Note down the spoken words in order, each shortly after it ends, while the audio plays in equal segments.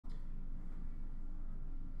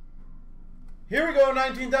Here we go,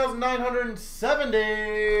 19,970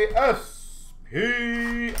 SPR.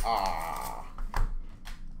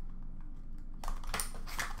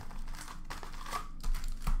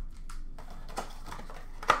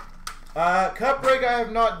 Cup break I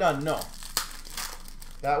have not done, no.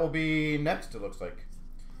 That will be next, it looks like.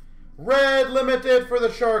 Red Limited for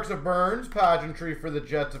the Sharks of Burns. Pageantry for the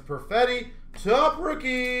Jets of Perfetti. Top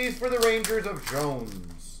Rookies for the Rangers of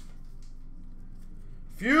Jones.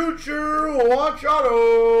 Future Watch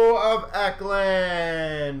Auto of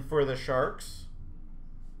Eklund for the Sharks.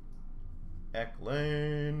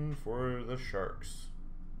 Eklund for the Sharks.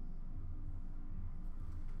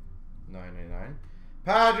 $9.99.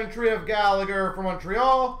 Pageantry of Gallagher for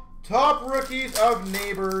Montreal. Top Rookies of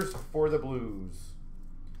Neighbors for the Blues.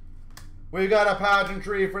 We've got a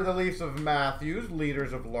pageantry for the Leafs of Matthews,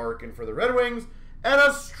 Leaders of Larkin for the Red Wings, and a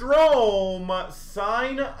Strome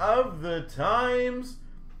Sign of the Times.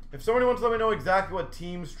 If somebody wants to let me know exactly what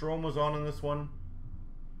team Strome was on in this one,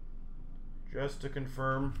 just to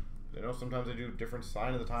confirm. I know sometimes they do different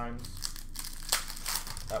Sign of the Times.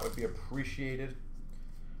 That would be appreciated.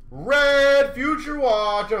 Red Future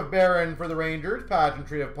Watch of Barron for the Rangers,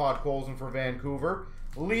 pageantry of Podkolzin for Vancouver,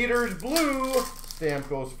 Leaders Blue,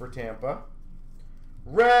 Stamkos for Tampa.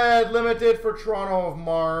 Red Limited for Toronto of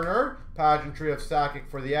Marner, pageantry of Sakic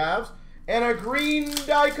for the Avs, and a green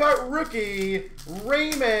die-cut rookie,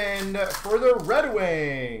 Raymond for the Red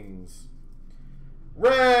Wings.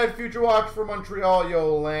 Red Future Watch for Montreal,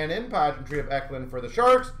 Yolanin, pageantry of Eklund for the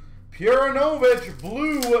Sharks, Puranovich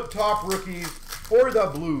Blue top rookies for the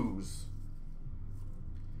Blues.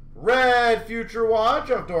 Red Future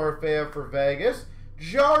Watch of Dorofeyev for Vegas.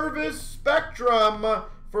 Jarvis Spectrum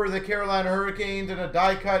for the Carolina Hurricanes and a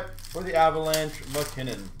die cut for the Avalanche,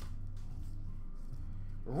 McKinnon.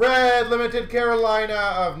 Red Limited Carolina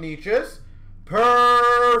of Nietzsche's.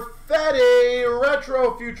 Perfetti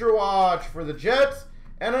Retro Future Watch for the Jets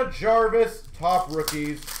and a Jarvis top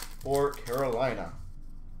rookies for Carolina.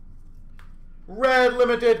 Red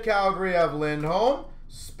Limited Calgary of Lindholm.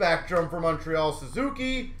 Spectrum for Montreal,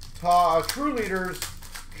 Suzuki. True Leaders,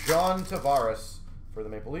 John Tavares for the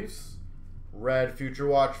Maple Leafs. Red Future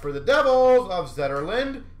Watch for the Devils of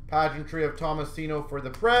Zetterlund. Pageantry of Tomasino for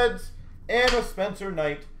the Preds. And a Spencer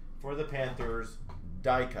Knight for the Panthers,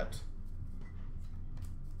 die cut.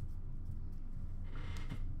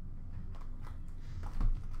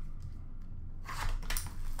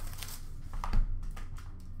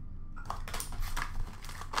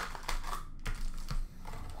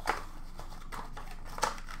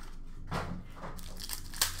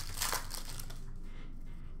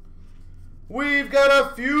 We've got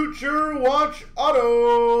a Future Watch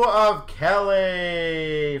Auto of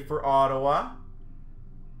Kelly for Ottawa.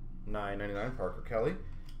 $9.99, Parker Kelly.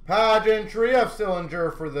 Pageantry of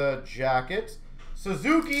Sillinger for the Jackets.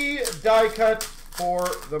 Suzuki die cut for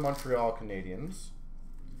the Montreal Canadiens.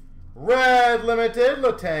 Red Limited,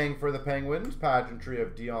 Letang for the Penguins. Pageantry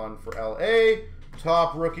of Dion for LA.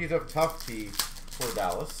 Top rookies of Tufty for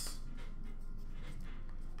Dallas.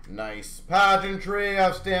 Nice pageantry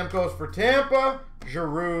of Stamkos for Tampa,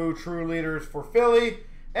 Giroux True Leaders for Philly,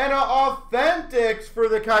 and Authentics for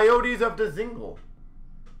the Coyotes of Dzingel.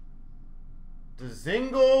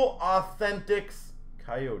 Dzingel Authentics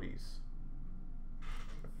Coyotes.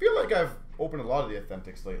 I feel like I've opened a lot of the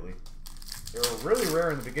Authentics lately. They were really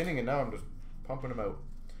rare in the beginning, and now I'm just pumping them out.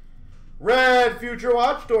 Red Future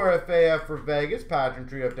Watch Dorofeyev for Vegas,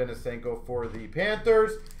 pageantry of Denisenko for the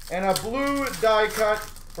Panthers, and a blue die cut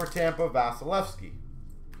for Tampa, Vasilevsky.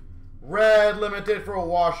 Red Limited for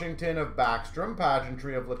Washington of Backstrom.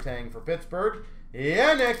 Pageantry of Letang for Pittsburgh.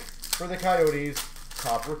 Yannick for the Coyotes.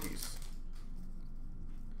 Top rookies.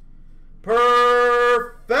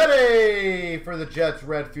 Perfetti for the Jets.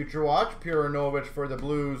 Red Future Watch. Puranovich for the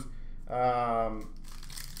Blues. Pageantry.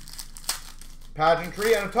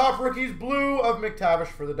 And a top rookies blue of McTavish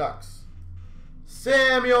for the Ducks.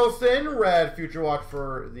 Samuelson. Red Future Watch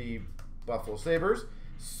for the Buffalo Sabres.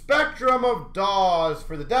 Spectrum of Dawes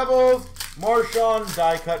for the Devils. Marchand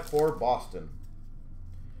die cut for Boston.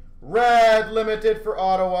 Red Limited for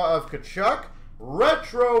Ottawa of Kachuk.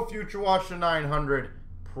 Retro Future Watch to 900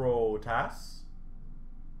 Protas.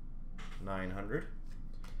 900.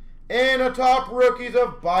 And a top rookies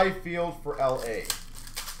of Byfield for LA.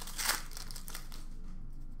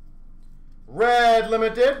 Red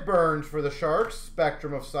Limited Burns for the Sharks.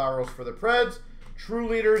 Spectrum of Saros for the Preds. True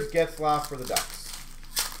Leaders Getzlaf for the Ducks.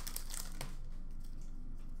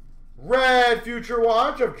 Red Future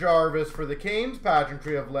Watch of Jarvis for the Canes.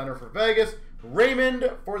 Pageantry of Leonard for Vegas.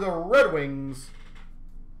 Raymond for the Red Wings.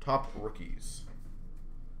 Top rookies.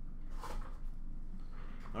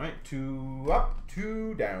 All right, 2 up,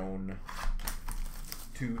 2 down.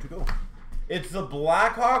 2 to go. It's the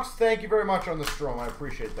Blackhawks. Thank you very much on the Strome. I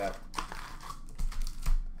appreciate that.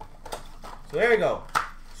 So there you go.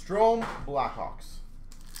 Strome Blackhawks.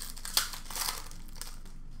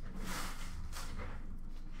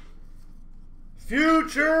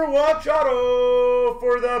 Future Watch Auto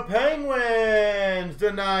for the Penguins.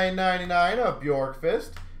 The $9.99 of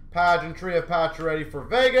Bjorkfist. Pageantry of Pacioretty for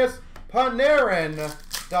Vegas. Panarin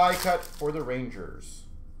die cut for the Rangers.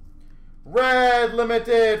 Red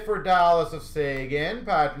Limited for Dallas of Sagan.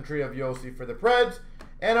 Pageantry of Yossi for the Preds.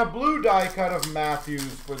 And a blue die cut of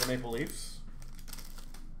Matthews for the Maple Leafs.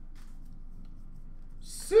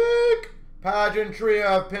 Sick! Pageantry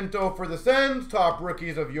of Pinto for the Sens. Top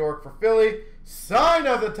rookies of York for Philly. Sign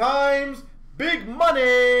of the Times. Big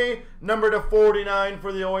money. Number to 49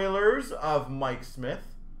 for the Oilers of Mike Smith.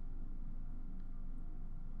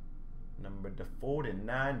 Number to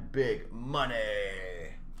 49. Big money.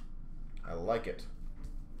 I like it.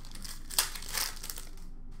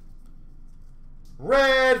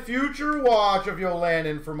 Red Future Watch of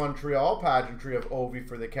Yolanin for Montreal. Pageantry of Ovi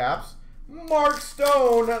for the Caps. Mark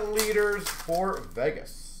Stone leaders for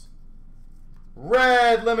Vegas.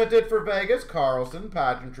 Red Limited for Vegas. Carlson.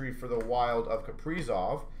 Pageantry for the Wild of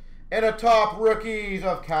Kaprizov. And a top rookies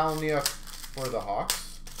of Kalnick for the Hawks.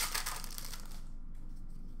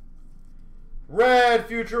 Red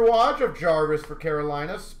Future Watch of Jarvis for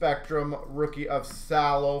Carolina. Spectrum rookie of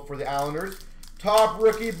Salo for the Islanders. Top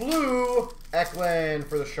rookie blue, Eklund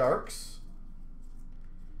for the Sharks.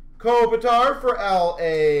 Kopitar for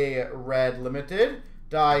LA Red Limited.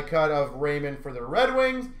 Die cut of Raymond for the Red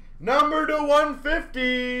Wings. Number to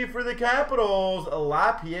 150 for the Capitals.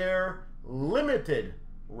 Lapierre Limited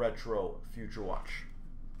Retro Future Watch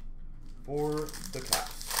for the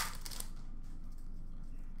Caps.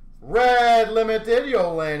 Red Limited,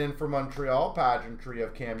 Yolanin for Montreal. Pageantry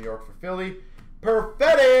of Cam York for Philly.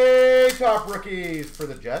 Perfetti, top rookies for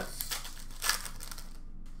the Jets.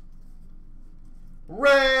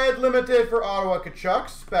 Red Limited for Ottawa, Kachuk.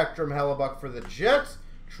 Spectrum Hellebuck for the Jets.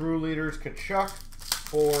 True Leaders, Kachuk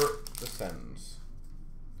for the Sens.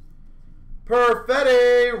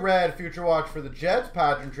 Perfetti, Red Future Watch for the Jets.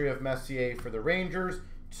 Pageantry of Messier for the Rangers.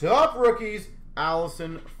 Top rookies,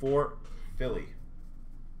 Allison for Philly.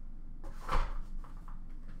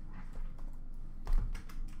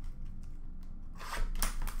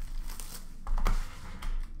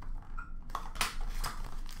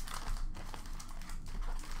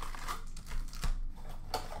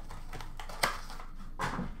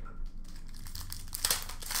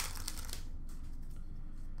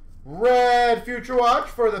 Red Future Watch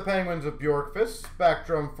for the Penguins of Bjorkfist.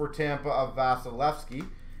 Spectrum for Tampa of Vasilevsky.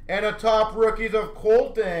 And a top rookies of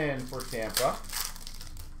Colton for Tampa.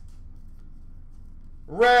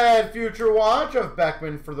 Red Future Watch of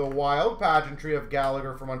Beckman for the Wild. Pageantry of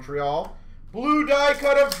Gallagher for Montreal. Blue die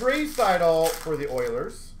cut of Draisaitl for the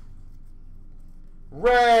Oilers.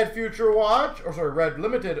 Red Future Watch, or sorry, Red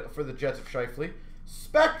Limited for the Jets of Scheifele.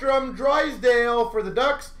 Spectrum Drysdale for the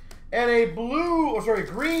Ducks. And a blue, or sorry,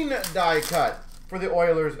 green die cut for the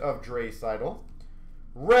Oilers of Draisaitl.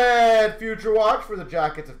 Red Future Watch for the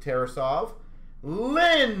Jackets of Tarasov.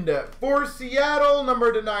 Lind for Seattle,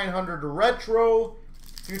 number to 900 Retro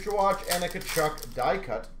Future Watch, and a Kachuk die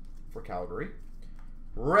cut for Calgary.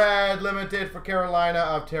 Red Limited for Carolina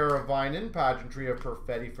of Teravainen. Pageantry of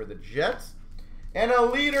Perfetti for the Jets. And a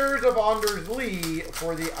Leaders of Anders Lee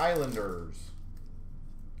for the Islanders.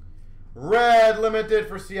 Red Limited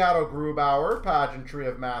for Seattle, Grubauer. Pageantry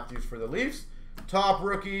of Matthews for the Leafs. Top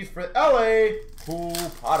rookies for LA,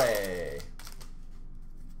 Pupare.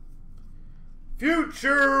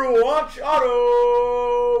 Future Watch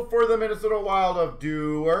Auto for the Minnesota Wild of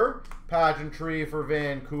Dewar. Pageantry for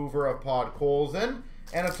Vancouver of Podkolzin.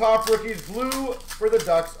 And a top rookies blue for the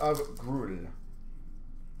Ducks of Grudel.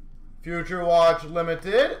 Future Watch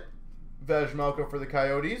Limited, Vejmelka for the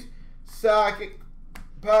Coyotes. Sakic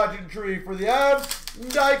Pageantry for the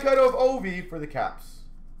Avs. Die cut of Ovi for the Caps.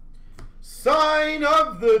 Sign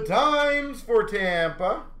of the Times for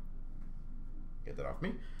Tampa. Get that off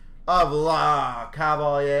me. Of La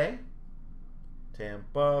Cavalier.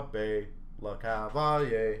 Tampa Bay, La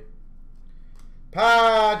Cavalier.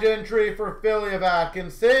 Pageantry for Philly of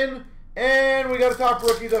Atkinson. And we got a top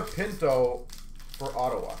rookies of Pinto for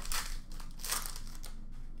Ottawa.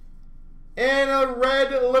 And a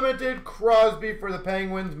Red Limited Crosby for the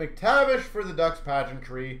Penguins. McTavish for the Ducks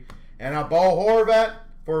Pageantry. And a Bo Horvat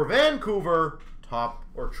for Vancouver. Top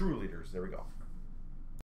or True Leaders. There we go.